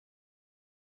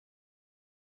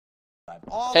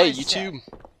Hey YouTube,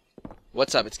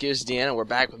 what's up? It's Gears Deanna. We're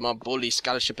back with my Bully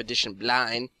Scholarship Edition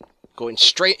Blind. Going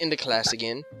straight into class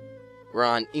again. We're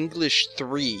on English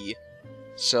 3.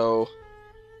 So,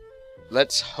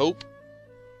 let's hope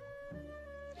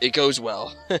it goes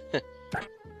well.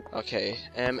 Okay,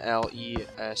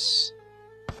 M-L-E-S.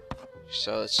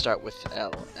 So let's start with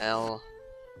L.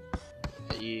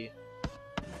 L-E.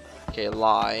 Okay,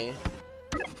 lie.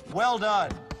 Well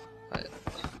done.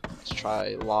 Let's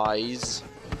try lies.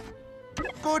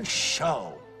 Good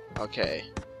show. Okay,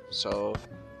 so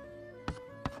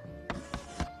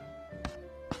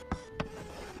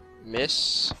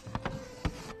miss.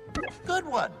 Good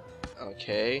one.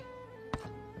 Okay.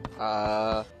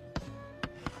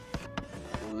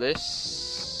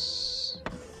 List.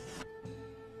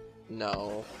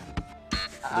 No.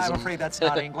 I'm afraid that's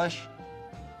not English.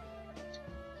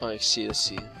 Oh, let's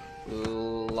see.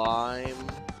 Lime.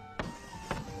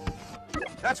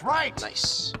 That's right.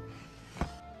 Nice.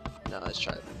 Now let's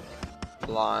try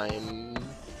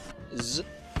limes.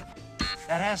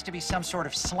 That has to be some sort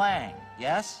of slang,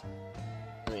 yes?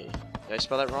 Wait, did I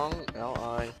spell that wrong?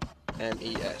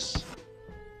 L-I-M-E-S.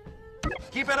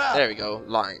 Keep it up. There we go.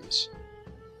 Limes.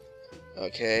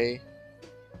 Okay.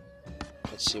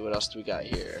 Let's see, what else do we got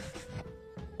here?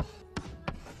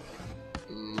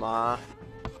 Mile.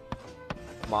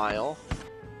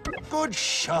 Good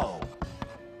show.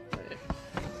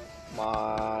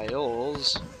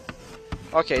 Miles.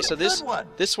 Okay, so this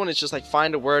one is just like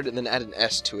find a word and then add an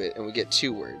S to it, and we get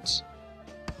 2 words.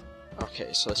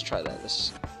 Okay, so let's try that.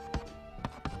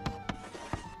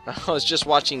 I was just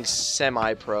watching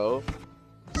Semi-Pro,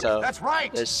 so that's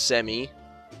right. There's semi,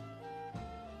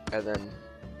 and then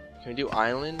can we do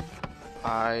island?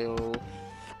 Isle.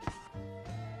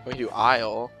 Can we do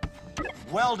aisle?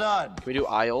 Well done. Can we do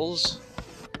aisles?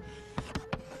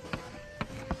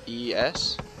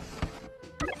 E-S.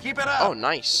 Keep it up. Oh,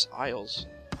 nice. Aisles.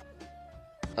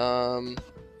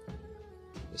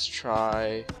 Let's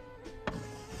try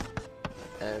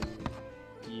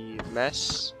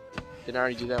mess. Didn't I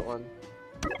already do that one?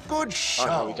 Good show.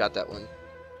 Oh, no, we got that one.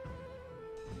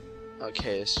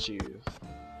 Okay, let's do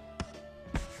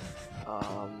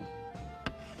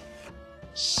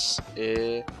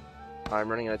I'm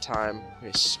running out of time.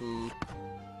 Okay,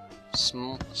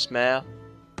 smell.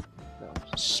 No,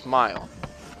 smile.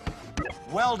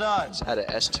 Well done. Let's add an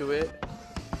S to it.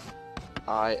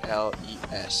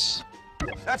 I-L-E-S.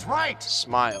 That's right.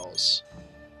 Smiles.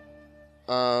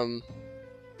 Let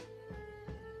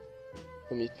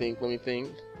me think.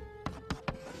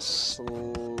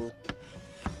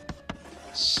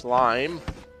 Slime.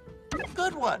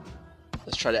 Good one.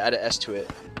 Let's try to add an S to it.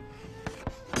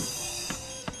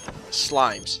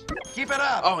 Slimes. Keep it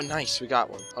up. Oh, nice. We got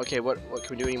one. Okay, what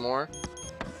can we do anymore?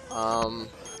 Semol?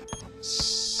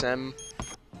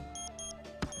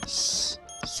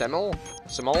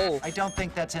 I don't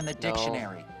think that's in the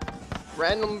dictionary.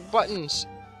 Random buttons.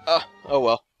 Oh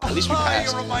well. At least we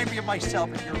passed. You remind me of myself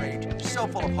at your age. So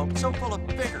full of hope, so full of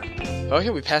vigor. Okay,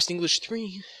 we passed English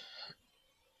 3.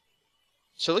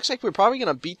 So it looks like we're probably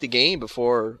gonna beat the game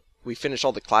before we finish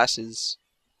all the classes.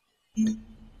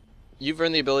 You've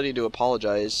earned the ability to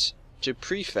apologize to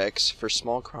prefects for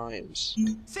small crimes.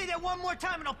 Say that one more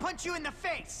time and I'll punch you in the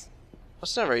face.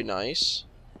 That's not very nice.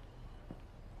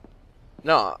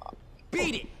 No.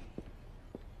 Beat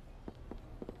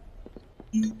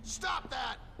it. Stop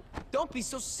that. Don't be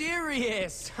so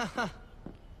serious.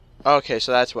 Okay,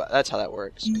 so that's how that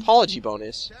works. Apology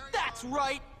bonus. That's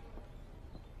right.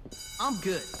 I'm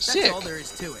good. Sick. That's all there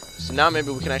is to it. So now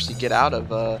maybe we can actually get out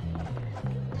of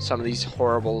some of these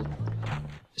horrible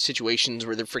situations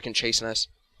where they're freaking chasing us.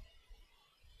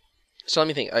 So let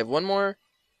me think. I have one more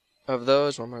of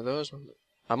those, one more of those.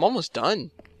 I'm almost done.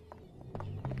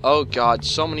 Oh god,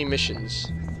 so many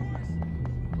missions.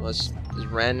 Let's just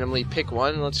randomly pick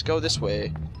one and let's go this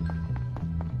way.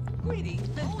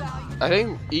 I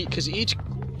think because each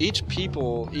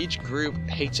group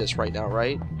hates us right now,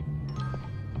 right?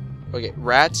 Okay,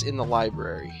 rats in the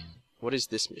library. What is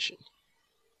this mission?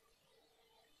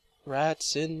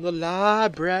 Rats in the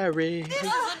library. This is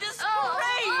a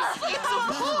disgrace! It's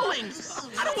appalling!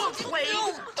 I don't want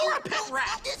plagues or a pet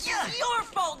rat! This is your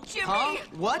fault, Jimmy! Huh?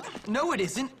 What? No, it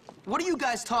isn't. What are you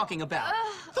guys talking about?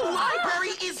 The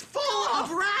library is full of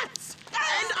rats!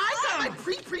 And I got my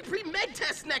pre-med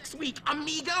test next week,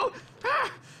 amigo!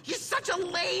 You're such a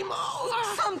lame...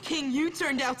 Some king you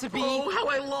turned out to be. Oh, how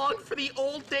I longed for the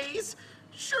old days.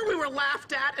 Sure, we were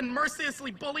laughed at and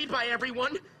mercilessly bullied by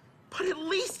everyone, but at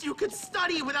least you could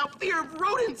study without fear of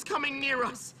rodents coming near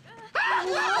us. Get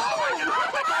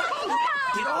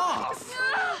off!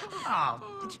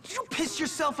 Wow. Did you piss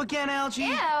yourself again, Algie?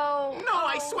 Ew. No,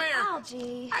 I swear.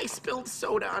 Algie. I spilled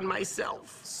soda on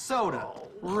myself. Soda.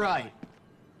 Right.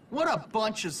 What a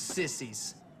bunch of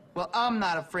sissies. Well, I'm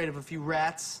not afraid of a few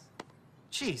rats.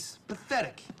 Jeez,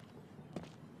 pathetic.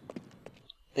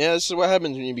 Yeah, this is what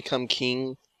happens when you become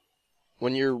king.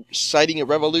 When you're citing a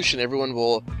revolution, everyone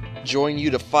will join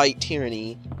you to fight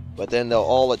tyranny, but then they'll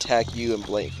all attack you and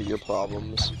blame for your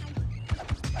problems.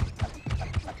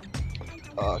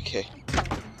 Okay.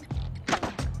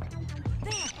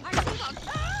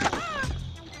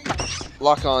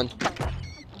 Lock on.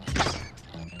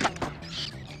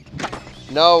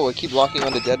 No, I keep locking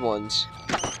onto dead ones.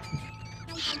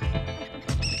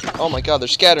 Oh my god, they're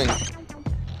scattering.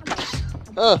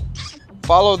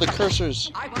 Follow the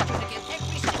cursors. I want you to get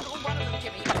every single one of them,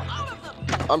 Jimmy. All of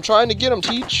them. I'm trying to get them,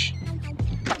 Teach.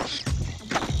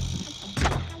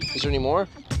 Is there any more?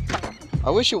 I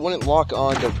wish it wouldn't lock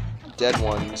on to dead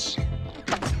ones.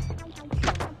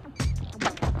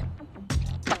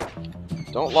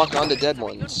 Don't lock on to dead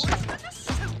ones.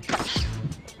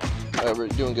 Alright, we're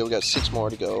doing good. We got 6 more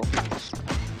to go.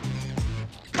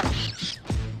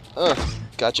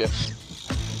 Gotcha.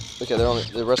 Okay,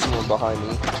 the rest of them are behind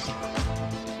me.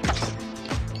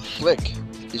 Flick.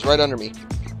 He's right under me.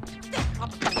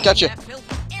 Gotcha.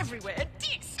 Everywhere.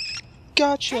 Dicks.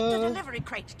 Gotcha. Check the delivery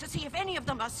crate to see if any of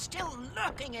them are still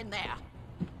lurking in there.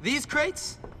 These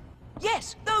crates?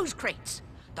 Yes, those crates.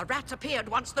 The rats appeared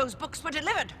once those books were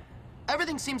delivered.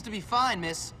 Everything seems to be fine,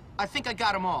 miss. I think I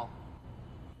got them all.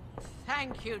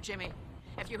 Thank you, Jimmy.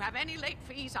 If you have any late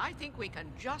fees, I think we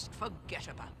can just forget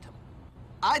about them.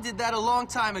 I did that a long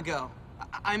time ago.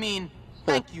 I mean,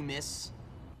 thank you, miss.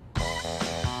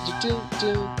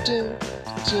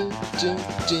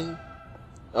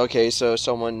 Okay, so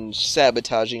someone's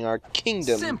sabotaging our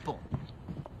kingdom. Simple.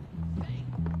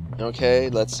 Okay,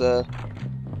 let's, You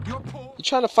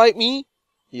trying to fight me?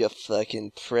 You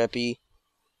fucking preppy.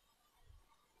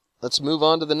 Let's move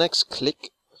on to the next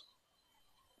click.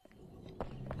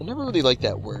 I never really liked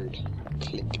that word.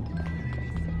 Click.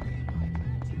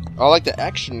 I like the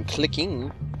action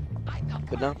clicking,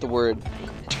 but not the word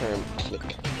term click.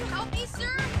 Can you help me, sir?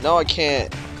 No, I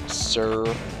can't, sir.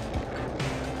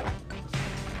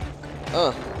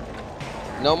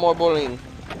 No more bullying.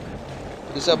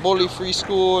 It's a bully-free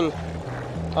school.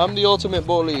 I'm the ultimate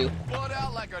bully.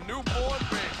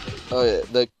 Oh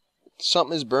yeah,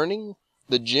 something is burning?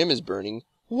 The gym is burning.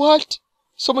 What?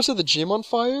 Someone set the gym on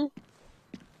fire?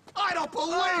 I don't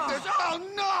believe this! Oh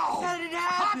no! How did it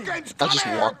happen? Hopkins, I come just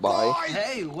here, walked by. boy.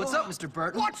 Hey, what's up, Mr.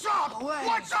 Burton? What's up?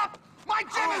 What's up? My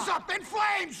gym is up in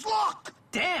flames! Look!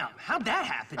 Damn, how'd that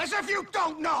happen? As if you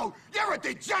don't know! You're a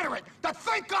degenerate to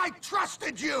think I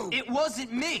trusted you! It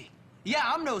wasn't me. Yeah,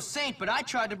 I'm no saint, but I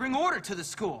tried to bring order to the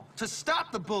school, to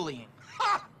stop the bullying.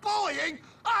 Ha! Bullying?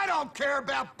 I don't care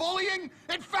about bullying!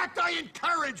 In fact, I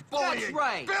encourage bullying! That's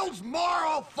right. Builds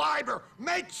moral fiber,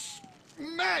 makes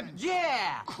men!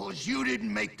 Yeah! 'Cause you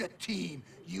didn't make the team.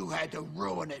 You had to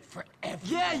ruin it for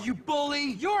everyone. Yeah, you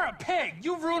bully! You're a pig!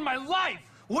 You ruined my life!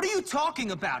 What are you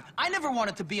talking about? I never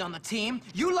wanted to be on the team.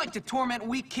 You like to torment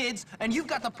weak kids, and you've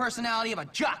got the personality of a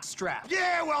jockstrap.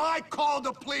 Yeah, well, I called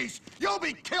the police. You'll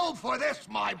be killed for this,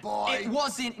 my boy. It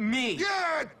wasn't me.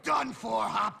 You're done for,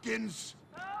 Hopkins.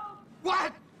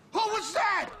 What? Who was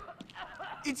that?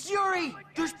 It's Yuri!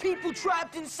 There's people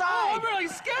trapped inside! I'm really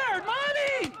scared,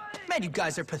 Mommy! Man, you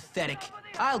guys are pathetic.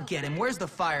 I'll get him. Where's the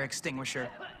fire extinguisher?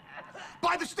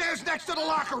 By the stairs next to the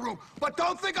locker room. But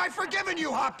don't think I've forgiven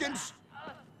you, Hopkins.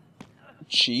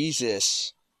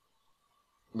 Jesus.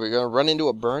 We're gonna run into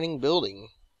a burning building.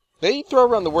 They throw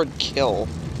around the word kill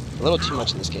a little too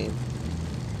much in this game.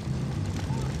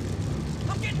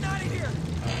 I'm getting out of here!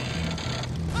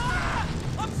 Ah!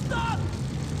 I'm stuck!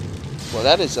 Well,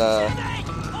 that is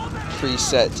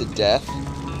preset to death.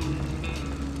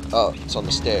 Oh, it's on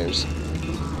the stairs.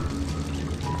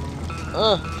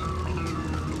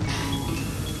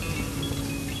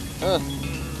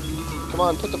 Come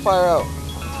on, put the fire out.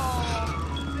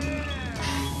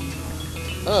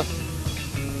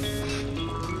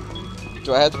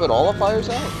 Do I have to put all the fires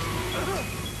out?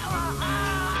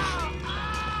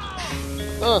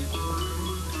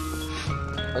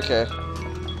 Okay.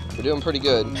 We're doing pretty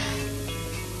good.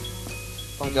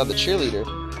 Oh my god, the cheerleader.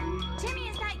 Timmy,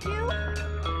 is that you?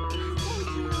 Thank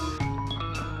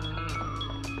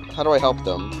you. How do I help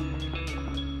them?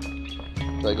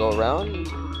 Do I go around?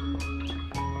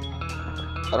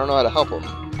 I don't know how to help them.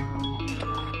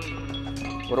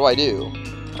 What do I do?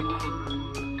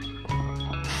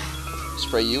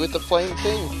 Spray you with the flame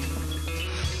thing?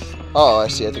 Oh, I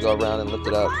see. I have to go around and lift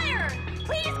it up. Fire!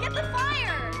 Please get the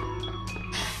fire!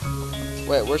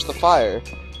 Wait, where's the fire?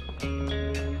 I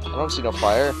don't see no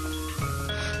fire. I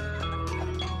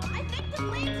think the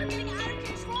flames are getting out of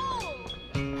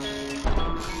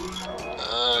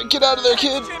control. Get out of there,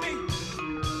 kid!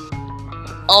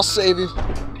 I'll save you.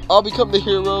 I'll become the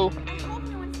hero. I hope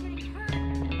no one's getting hurt.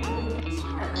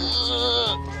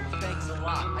 Thanks a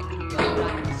lot. I couldn't get it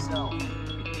by myself.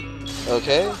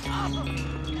 Okay.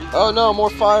 Oh no, more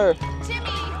fire. Jimmy,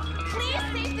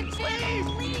 please save the gym,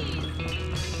 please.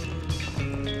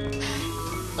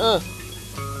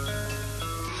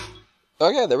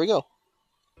 Okay, there we go.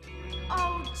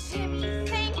 Oh, Jimmy,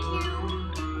 thank you.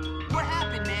 What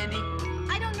happened, Mandy?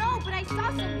 I don't know, but I saw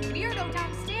some weirdo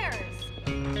downstairs.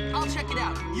 I'll check it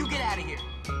out. You get out of here.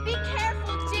 Be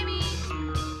careful, Jimmy.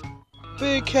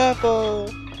 Be careful.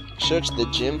 Search the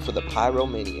gym for the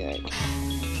pyromaniac.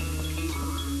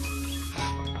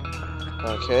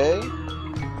 Okay.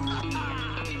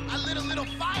 I lit a little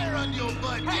fire under your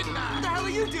butt, Hey, didn't what I? the hell are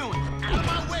you doing? Out of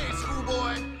my way,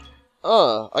 schoolboy.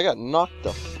 I got knocked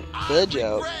the fudge I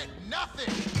out. regret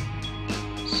nothing.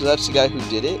 So that's the guy who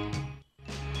did it?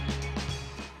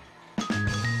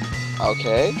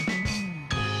 Okay.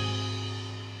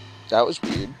 That was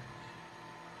weird.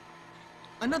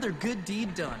 Another good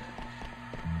deed done.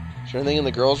 Is there anything in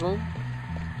the girls' room?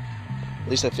 At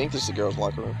least I think this is the girls'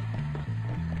 locker room.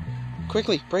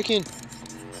 Quickly, break in.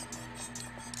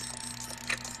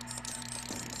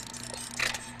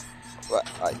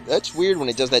 That's weird when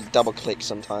it does that double click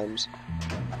sometimes.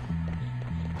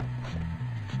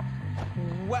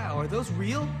 Wow, are those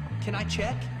real? Can I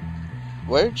check?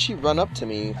 Where did she run up to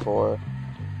me for?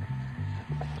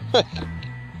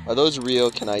 Are those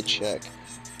real? Can I check?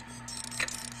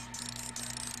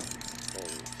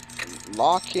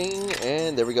 Locking,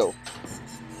 and there we go.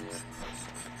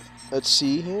 Let's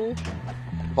see here.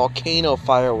 Volcano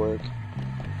firework.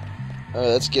 Alright,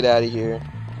 let's get out of here.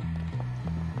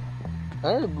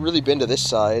 I haven't really been to this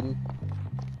side.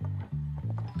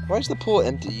 Why is the pool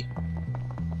empty?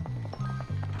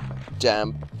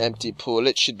 Damn empty pool.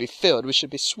 It should be filled. We should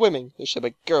be swimming. There should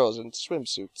be girls in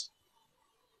swimsuits.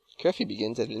 Curfew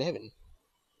begins at 11.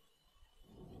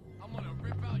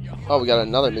 Oh, we got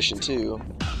another mission too.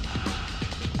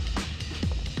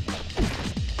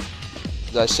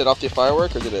 Did I set off the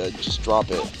firework or did I just drop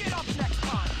it?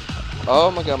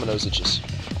 Oh my god, my nose itches.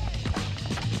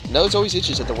 Nose always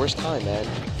itches at the worst time, man.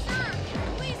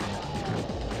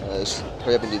 Let's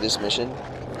hurry up and do this mission.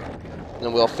 And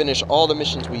then we'll finish all the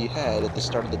missions we had at the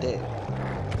start of the day.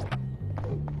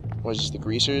 What is this, the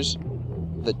greasers?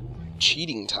 The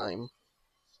cheating time.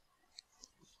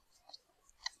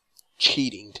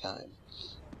 Cheating time.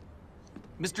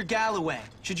 Mr. Galloway,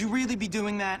 should you really be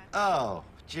doing that? Oh,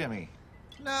 Jimmy.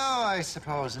 No, I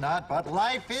suppose not, but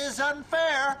life is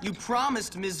unfair. You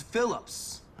promised Ms.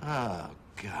 Phillips. Oh,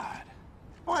 God.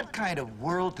 What kind of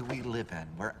world do we live in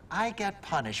where I get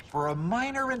punished for a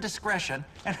minor indiscretion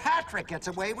and Patrick gets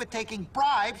away with taking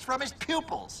bribes from his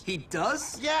pupils? He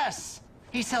does? Yes.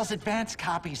 He sells advanced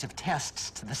copies of tests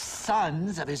to the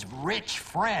sons of his rich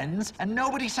friends, and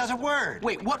nobody says a word.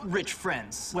 Wait, what rich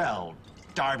friends? Well,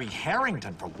 Darby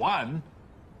Harrington, for one.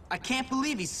 I can't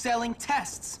believe he's selling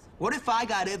tests. What if I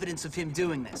got evidence of him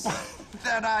doing this?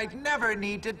 Then I'd never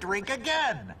need to drink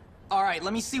again. All right,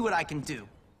 let me see what I can do.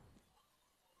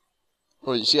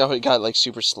 Oh, you see how it got like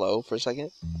super slow for a second?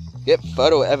 Get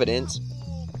photo evidence.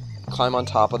 Climb on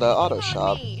top of the auto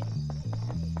shop.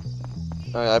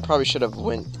 I probably should have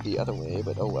went the other way,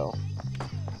 but oh well.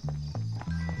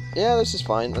 Yeah, this is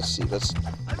fine. Let's see. Let's.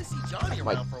 I haven't seen Johnny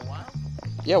around for a while.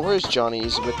 Yeah, where's Johnny?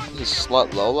 He's with his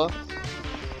slut Lola.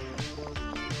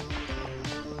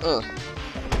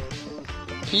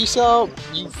 Peace out,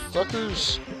 you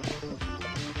fuckers.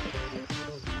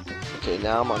 Okay,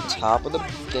 now I'm on top of the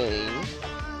thing.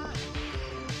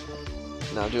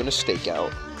 Now I'm doing a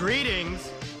stakeout.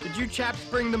 Greetings. Did you chaps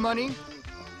bring the money?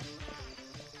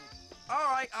 All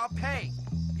right, I'll pay.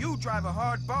 You drive a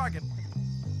hard bargain.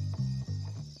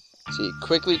 See,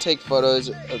 quickly take photos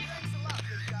of...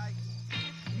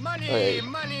 Money, Okay.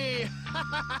 money.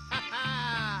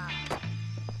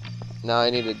 Now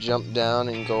I need to jump down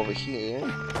and go over here.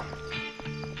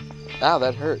 Ow,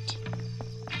 that hurt.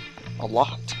 A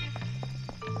lot.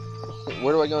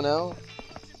 Where do I go now?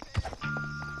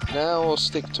 Now we'll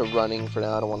stick to running for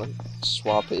now. I don't want to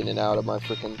swap in and out of my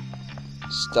freaking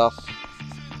stuff.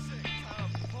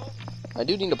 I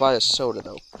do need to buy a soda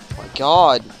though. Oh my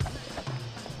god!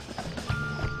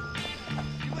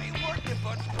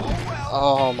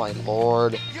 Oh my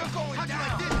lord. You're going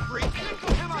down. This, freak.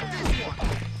 How about this one?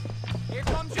 Here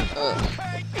comes your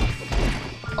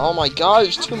Oh my god,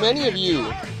 there's too many of you!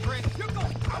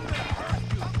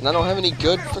 And I don't have any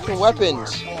good freaking fucking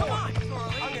weapons.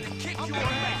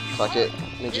 Fuck it.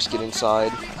 Let me just get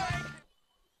inside.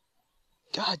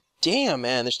 God damn,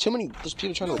 man. There's too many. There's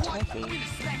people trying to attack me.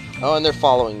 Oh, and they're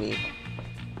following me.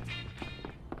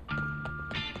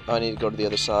 Oh, I need to go to the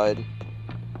other side.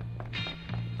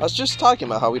 I was just talking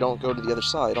about how we don't go to the other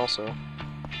side, also.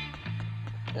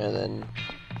 And then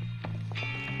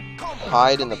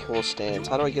hide in the pool stands.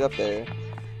 How do I get up there?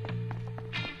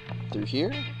 Through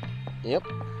here? Yep.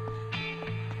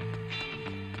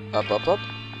 Up, up, up.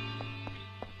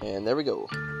 And there we go.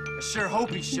 I sure hope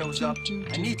he shows up.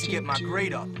 I need to get my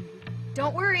grade up.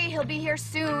 Don't worry, he'll be here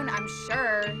soon, I'm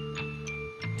sure.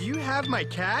 Do you have my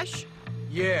cash?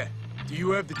 Yeah. Do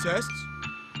you have the tests?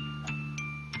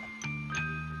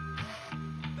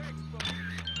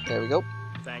 There we go.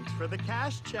 Thanks for the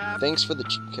cash, chap. Thanks for the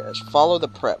cash. Follow the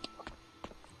prep.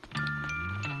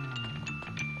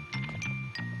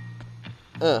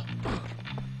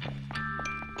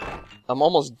 I'm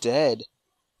almost dead.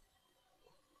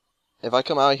 If I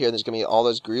come out here, there's gonna be all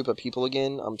this group of people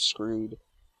again. I'm screwed.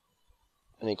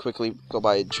 And then quickly go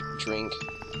buy a drink.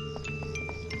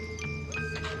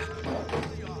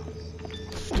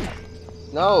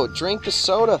 No, drink the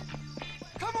soda.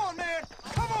 Come on, man.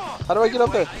 Come on. How do I get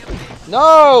up there?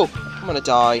 No! I'm gonna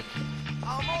die.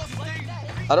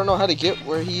 I don't know how to get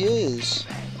where he is.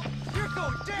 You're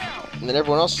going down. And then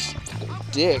everyone else is a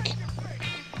dick.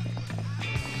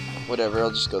 Whatever, I'll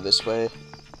just go this way.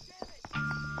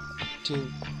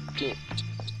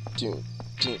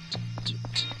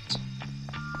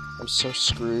 I'm so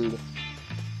screwed.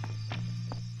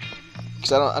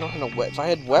 Because I don't have no if I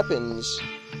had weapons,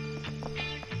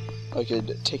 I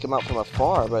could take him out from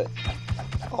afar, but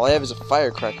all I have is a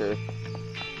firecracker.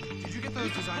 Did you get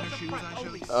those designer shoes I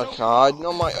showed you? Oh god,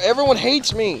 no everyone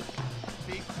hates me!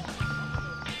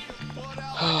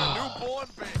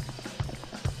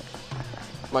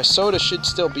 My soda should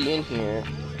still be in here.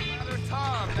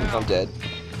 I'm dead.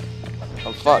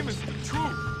 I'm fucked.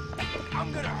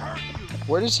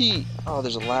 Where does he... Oh,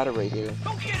 there's a ladder right here.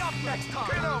 Don't get up next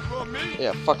time.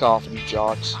 Yeah, fuck off, you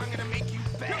jocks. I'm gonna make you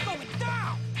bad. You're going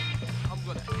down. I'm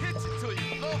gonna hit you till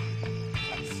you love me.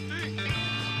 Stink.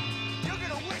 You're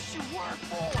gonna wish you weren't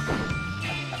born.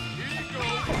 Here you go.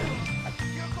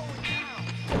 You're going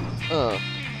down.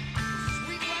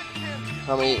 Sweet like him.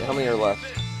 How many are left?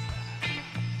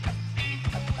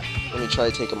 Let me try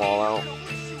to take them all out.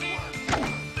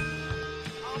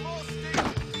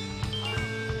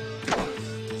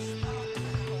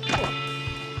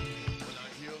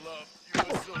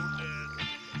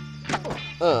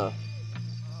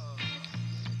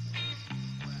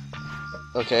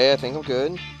 Okay, I think I'm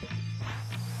good.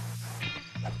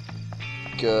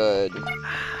 Good.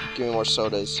 Give me more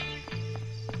sodas.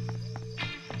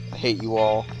 I hate you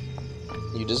all.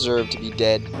 You deserve to be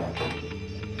dead.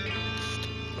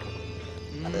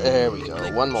 There we go.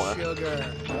 One more.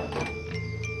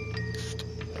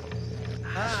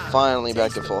 Finally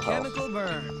back to full health.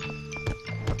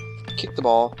 Kick the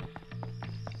ball.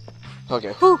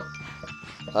 Okay. Whew.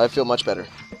 I feel much better.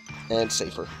 And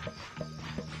safer.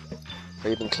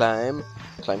 Hurry up and climb.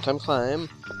 Climb, climb, climb.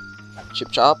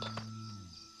 Chip chop.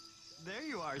 There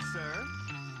you are, sir.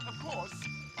 Of course,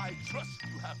 I trust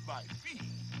you have my fee.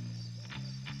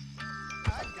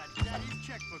 I've got Daddy's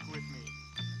checkbook with me.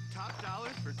 Top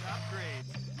dollars for top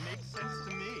grades. Makes sense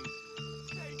to me.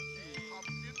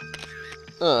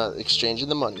 Thank you. Exchanging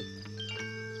the money.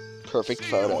 Perfect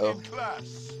photo.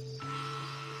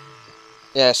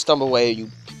 Yeah, stumble away, you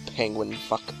penguin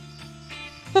fuck.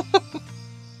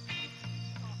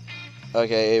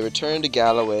 Okay, return to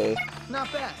Galloway. Not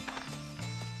bad.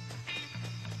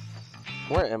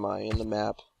 Where am I in the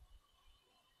map?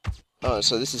 Oh,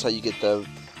 so this is how you get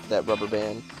that rubber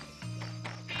band.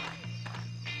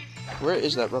 Where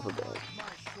is that rubber band?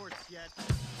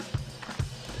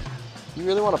 You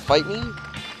really want to fight me?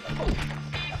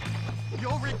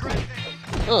 You'll regret it.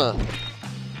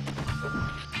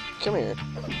 Come here.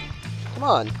 Come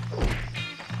on.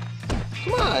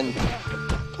 Come on.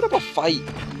 Put up a fight, you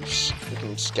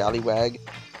freaking scallywag.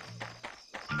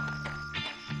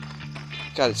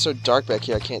 God, it's so dark back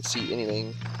here I can't see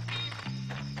anything.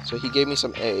 So he gave me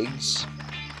some eggs.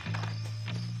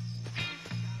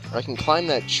 I can climb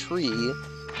that tree.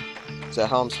 Is that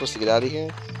how I'm supposed to get out of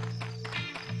here?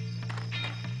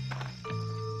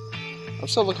 I'm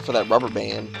still looking for that rubber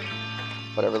band.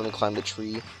 Whatever, let me climb the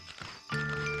tree.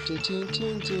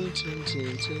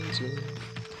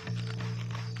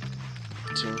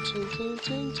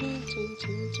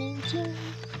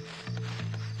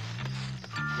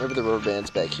 Maybe the rubber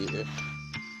band's back here.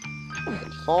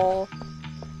 And fall.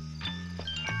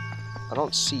 I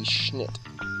don't see Schnit.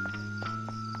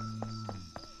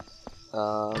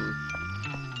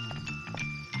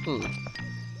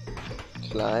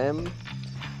 Climb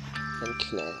and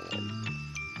climb.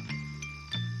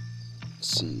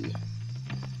 Let's see.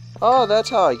 Oh, that's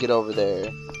how I get over there.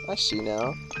 I see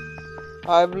now.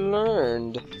 I've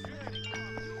learned.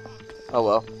 Oh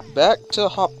well. Back to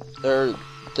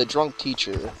the drunk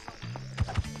teacher.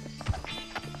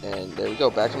 And there we go,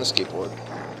 back on the skateboard.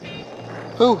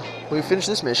 Whew, we finished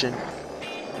this mission.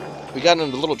 We got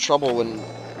into a little trouble when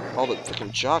all the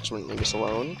freaking jocks wouldn't leave us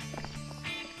alone.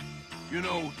 You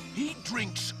know, he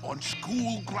drinks on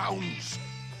school grounds.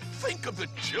 Think of the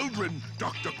children,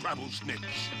 Dr.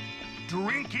 Grabblesnitz.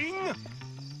 Drinking?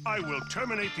 I will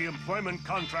terminate the employment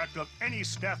contract of any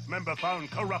staff member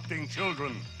found corrupting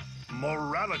children.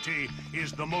 Morality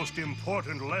is the most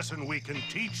important lesson we can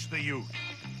teach the youth.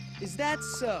 Is that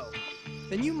so?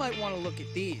 Then you might want to look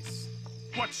at these.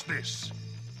 What's this?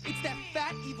 It's that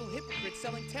fat, evil hypocrite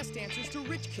selling test answers to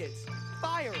rich kids.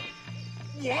 Fire him.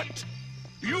 What?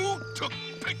 You took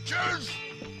pictures?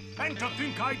 And to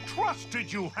think I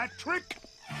trusted you, Hat-Trick?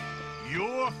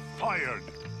 You're fired.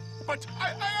 But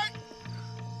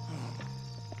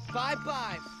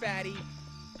Bye-bye, fatty.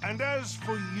 And as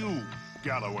for you,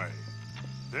 Galloway,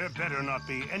 there better not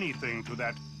be anything to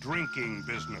that drinking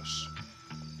business.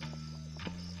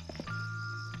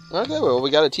 Okay, well, we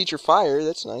got a teacher fired.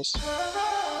 That's nice.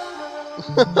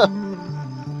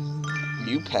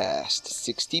 You passed.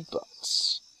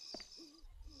 $60.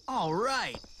 All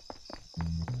right.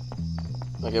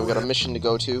 Okay, we got a mission to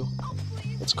go to.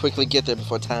 Let's quickly get there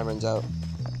before time runs out.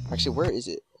 Actually, where is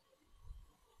it?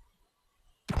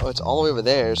 Oh, it's all the way over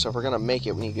there, so if we're gonna make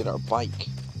it, we need to get our bike.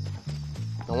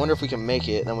 I wonder if we can make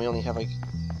it, and then we only have like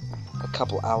a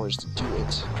couple hours to do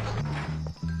it.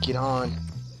 Get on.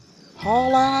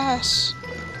 Haul ass!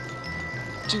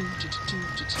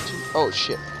 Oh,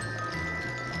 shit.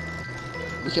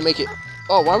 We can make it.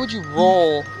 Oh, why would you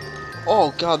roll?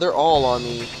 Oh, God, they're all on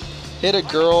me. Hit a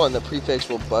girl, and the prefects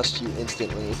will bust you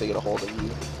instantly if they get a hold of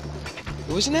you.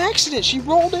 It was an accident. She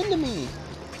rolled into me.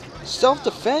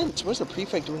 Self-defense. What's the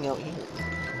prefect doing out here?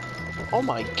 Oh,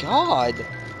 my God.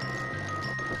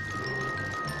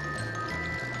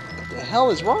 What the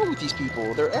hell is wrong with these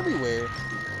people? They're everywhere.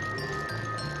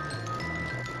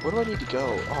 Where do I need to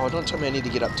go? Oh, don't tell me I need to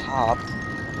get up top.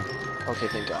 Okay,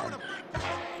 thank God.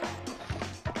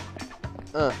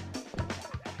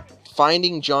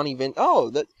 Finding Johnny Vincent. Oh,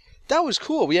 that was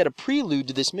cool. We had a prelude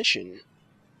to this mission.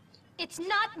 It's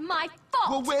not my fault.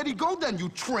 Well, where'd he go then, you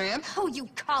tramp? Who you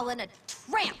callin' a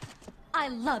tramp? I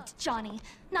loved Johnny.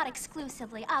 Not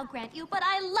exclusively, I'll grant you, but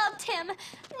I loved him.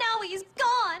 Now he's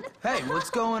gone. Hey, what's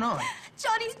going on?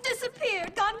 Johnny's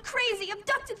disappeared, gone crazy,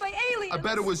 abducted by aliens. I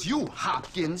bet it was you,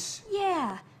 Hopkins.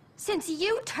 Yeah. Since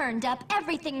you turned up,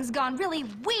 everything's gone really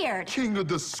weird. King of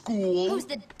the school. Who's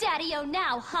the daddy-o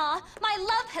now, huh? My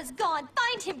love has gone.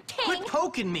 Find him, king. Quit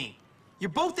poking me. You're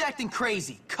both acting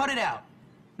crazy. Cut it out.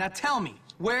 Now tell me,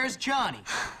 where's Johnny?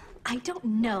 I don't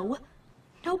know.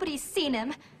 Nobody's seen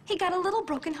him. He got a little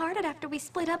brokenhearted after we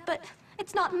split up, but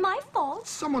it's not my fault.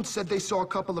 Someone said they saw a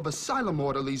couple of asylum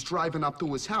orderlies driving up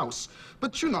to his house.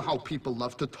 But you know how people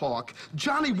love to talk.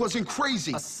 Johnny wasn't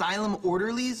crazy. Asylum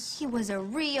orderlies? He was a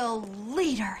real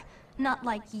leader. Not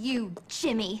like you,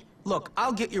 Jimmy. Look,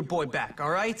 I'll get your boy back,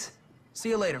 all right? See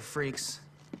you later, freaks.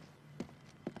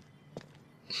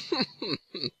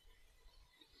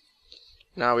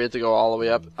 Now we have to go all the way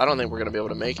up. I don't think we're going to be able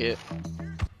to make it.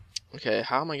 Okay,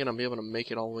 how am I going to be able to make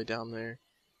it all the way down there?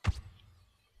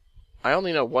 I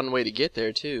only know one way to get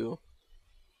there, too.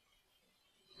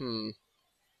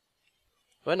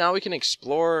 But now we can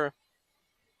explore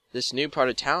this new part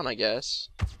of town, I guess.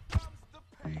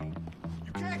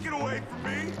 you can't get away from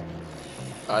me.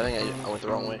 I think I went the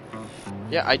wrong way.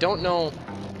 Yeah, I don't know.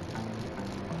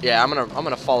 Yeah, I'm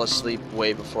gonna fall asleep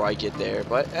way before I get there,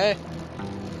 but hey,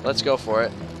 let's go for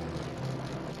it.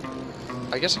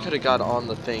 I guess I could have got on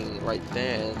the thing right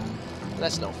then.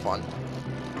 That's no fun.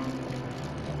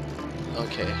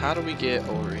 Okay, how do we get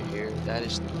over here? That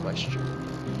is the question.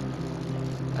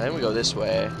 I think we go this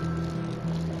way.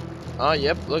 Oh,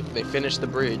 yep, look, they finished the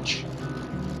bridge.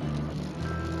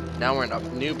 Now we're in a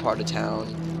new part of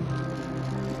town.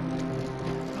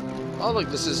 Oh, look,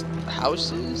 this is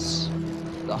houses.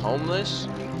 The homeless.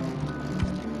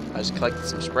 I just collected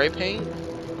some spray paint.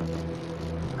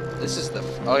 This is the...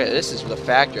 Okay, this is the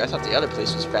factory. I thought the other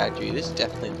place was factory. This is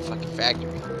definitely the fucking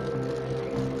factory.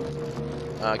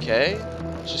 Okay.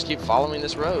 Let's just keep following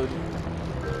this road.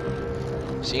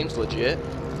 Seems legit.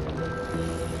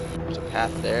 There's a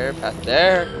path there, path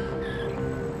there.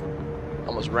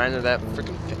 Almost ran into that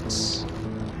freaking fence.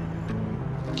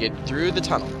 Get through the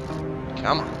tunnel.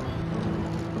 Come on.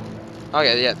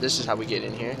 Okay, yeah, this is how we get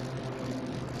in here.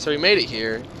 So we made it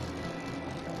here,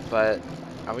 but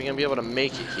are we gonna be able to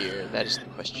make it here? That is the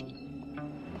question.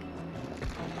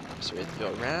 So we have to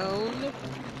go around.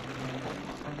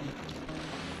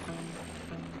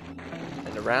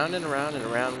 And around and around and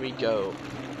around we go.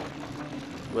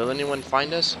 Will anyone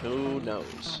find us? Who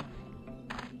knows?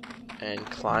 And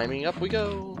climbing up we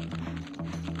go.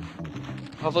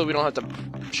 Hopefully we don't have to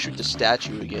shoot the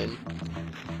statue again.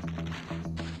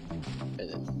 And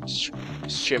then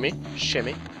shimmy,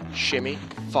 shimmy, shimmy,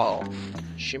 fall.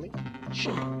 Shimmy,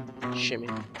 shimmy, shimmy,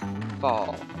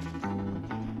 fall.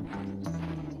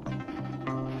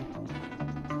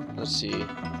 Let's see.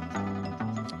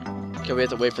 Okay, we have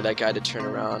to wait for that guy to turn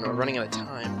around. We're running out of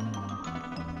time.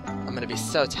 I'm gonna be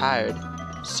so tired.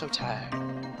 So tired.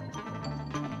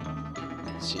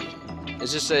 Let's see.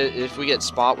 Is this if we get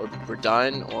spot we're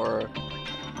done, or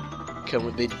can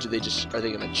we, are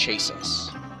they gonna chase us?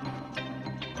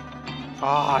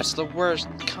 Ah, it's the worst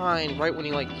kind. Right when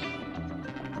you like,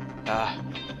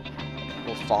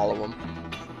 we'll follow them.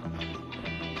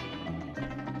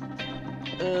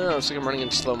 Looks like I'm running in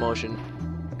slow motion.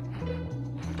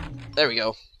 There we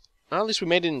go. Well, at least we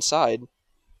made it inside.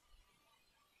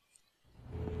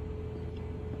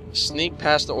 Sneak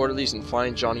past the orderlies and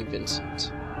find Johnny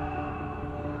Vincent.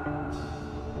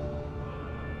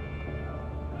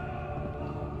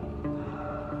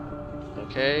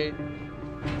 Okay.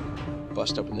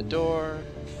 Bust open the door.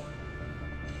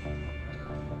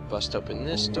 Bust open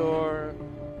this door.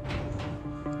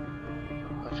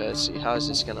 Okay, let's see. How is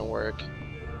this gonna work?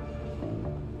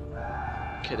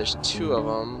 Okay, there's two of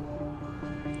them.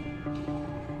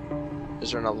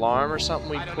 Is there an alarm or something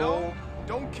we pull?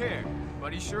 Don't care,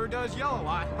 but he sure does yell a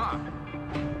lot, huh?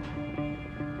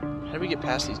 How do we get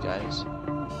past these guys?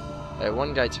 Okay,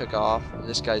 one guy took off, and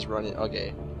this guy's running.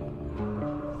 Okay.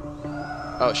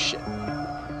 Oh shit.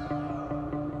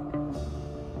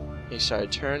 He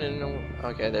started turning.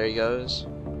 Okay, there he goes.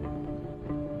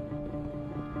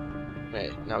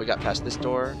 Okay, now we got past this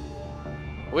door.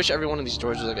 I wish every one of these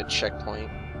doors was like a checkpoint.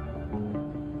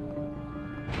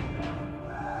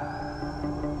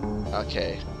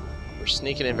 Okay. We're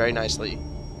sneaking in very nicely,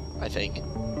 I think.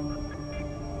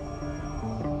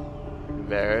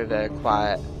 Very, very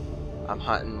quiet. I'm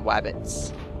hunting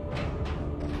wabbits.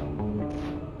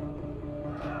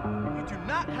 You do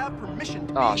not have permission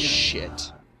to Oh be here.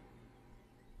 shit.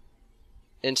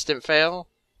 Instant fail?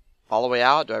 All the way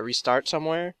out? Do I restart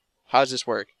somewhere? How does this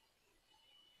work?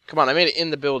 Come on, I made it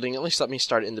in the building. At least let me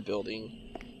start in the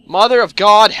building. Mother of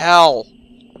God, hell!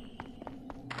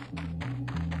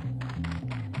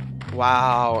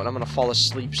 Wow, and I'm gonna fall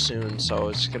asleep soon, so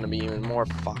it's gonna be even more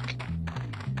fuck.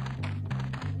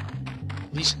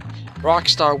 These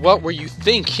Rockstar, what were you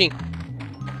thinking?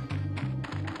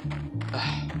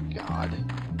 God.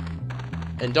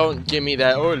 And don't give me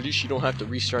that, oh, at least you don't have to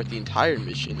restart the entire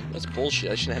mission. That's bullshit.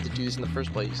 I shouldn't have to do this in the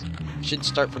first place. I should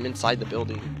start from inside the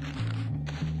building.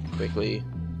 Quickly.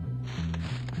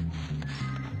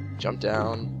 Jump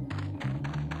down.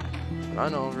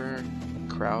 Run over.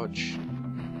 Crouch.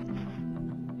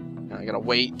 Now I gotta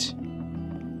wait.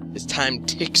 As time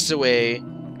ticks away.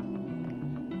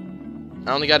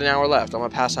 I only got an hour left. I'm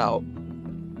gonna pass out.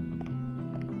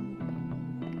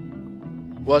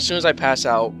 Well, as soon as I pass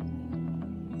out,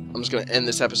 I'm just gonna end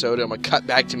this episode and I'm gonna cut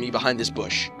back to me behind this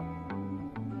bush.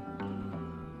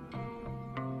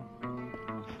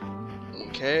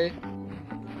 Okay.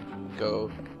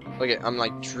 Go. Look at, I'm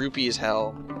like droopy as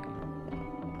hell.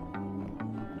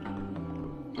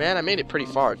 Man, I made it pretty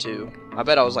far too. I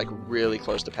bet I was like really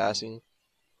close to passing.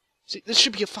 See, this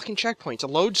should be a fucking checkpoint. It's a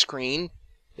load screen.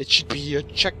 It should be a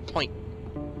checkpoint.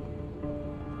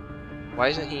 Why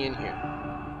isn't he in here?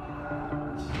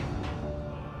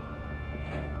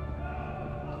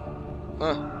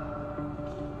 Huh.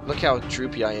 Look how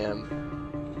droopy I am.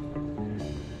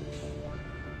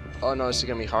 Oh no, this is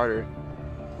gonna be harder.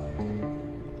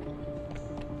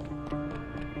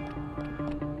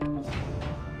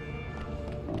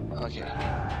 Okay.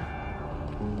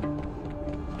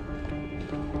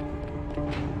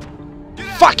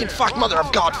 Fucking fuck, mother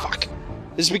of God, fuck!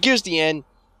 This begins the end.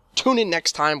 Tune in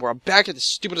next time where I'm back at the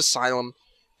stupid asylum.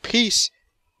 Peace,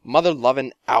 mother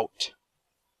loving out.